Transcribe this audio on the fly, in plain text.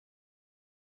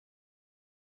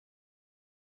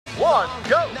1,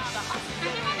 go!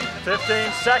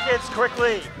 15 seconds,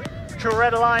 quickly. 2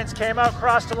 red lines came out,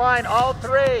 crossed the line, all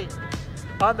 3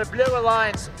 on the blue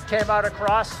lines came out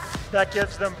across. That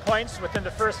gives them points within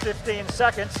the first 15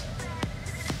 seconds.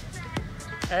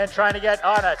 And trying to get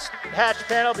on a hatch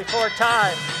panel before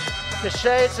time. The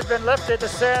shades have been lifted, the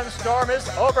sandstorm is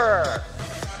over.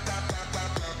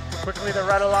 Quickly the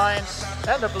red lines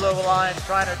and the blue lines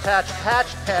trying to attach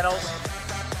hatch panels.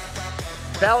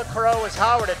 Velcro as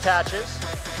Howard attaches.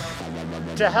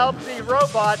 To help the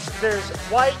robots, there's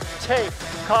white tape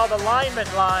called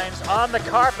alignment lines on the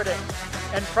carpeting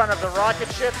in front of the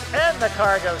rocket ships and the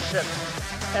cargo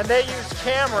ships. And they use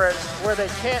cameras where they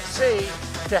can't see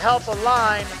to help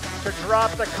align to drop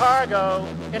the cargo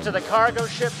into the cargo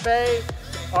ship bay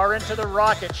or into the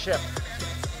rocket ship.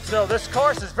 So this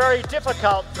course is very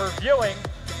difficult for viewing.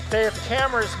 They have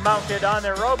cameras mounted on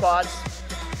their robots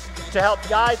to help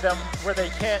guide them where they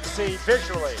can't see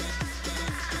visually.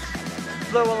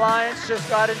 Blue Alliance just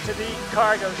got into the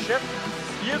cargo ship.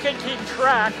 You can keep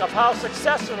track of how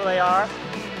successful they are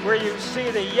where you see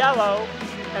the yellow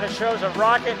and it shows a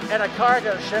rocket and a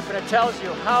cargo ship and it tells you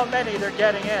how many they're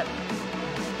getting in.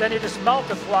 Then you just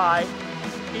multiply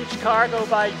each cargo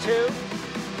by 2,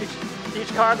 each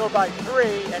cargo by 3,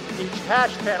 and each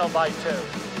hatch panel by 2.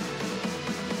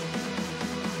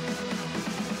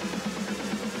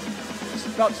 It's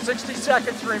about 60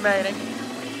 seconds remaining.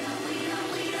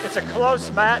 It's a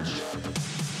close match.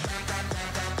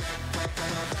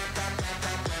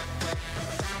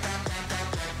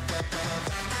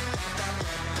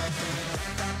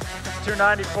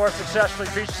 .294 successfully.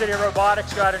 Beach City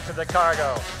Robotics got into the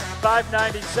cargo.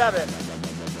 597.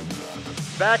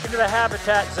 Back into the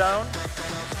habitat zone.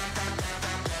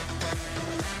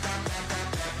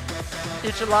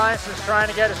 Each alliance is trying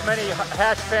to get as many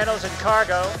hatch panels and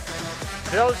cargo.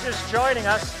 Those just joining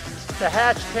us, the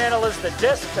hatch panel is the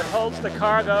disc that holds the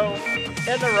cargo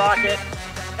in the rocket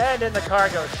and in the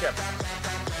cargo ship.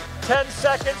 10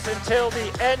 seconds until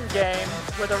the end game,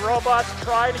 where the robots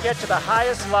try to get to the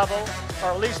highest level,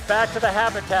 or at least back to the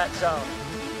habitat zone.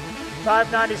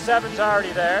 597's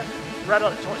already there. Red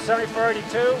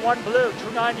 7482, 1 blue,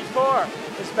 294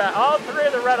 is back. All 3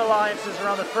 of the red alliances are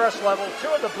on the first level, 2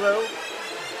 of the blue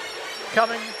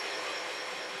coming.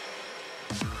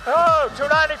 Oh,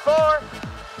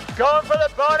 294, going for the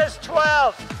bonus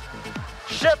 12,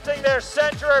 shifting their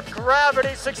center of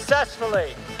gravity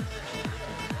successfully.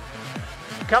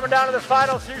 Coming down to the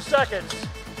final few seconds.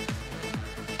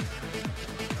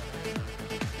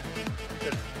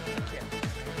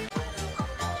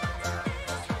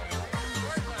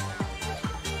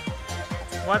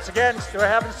 Once again, we're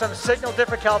having some signal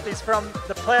difficulties from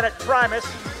the planet Primus,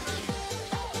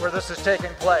 where this is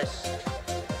taking place.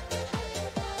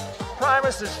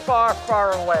 Primus is far,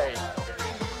 far away.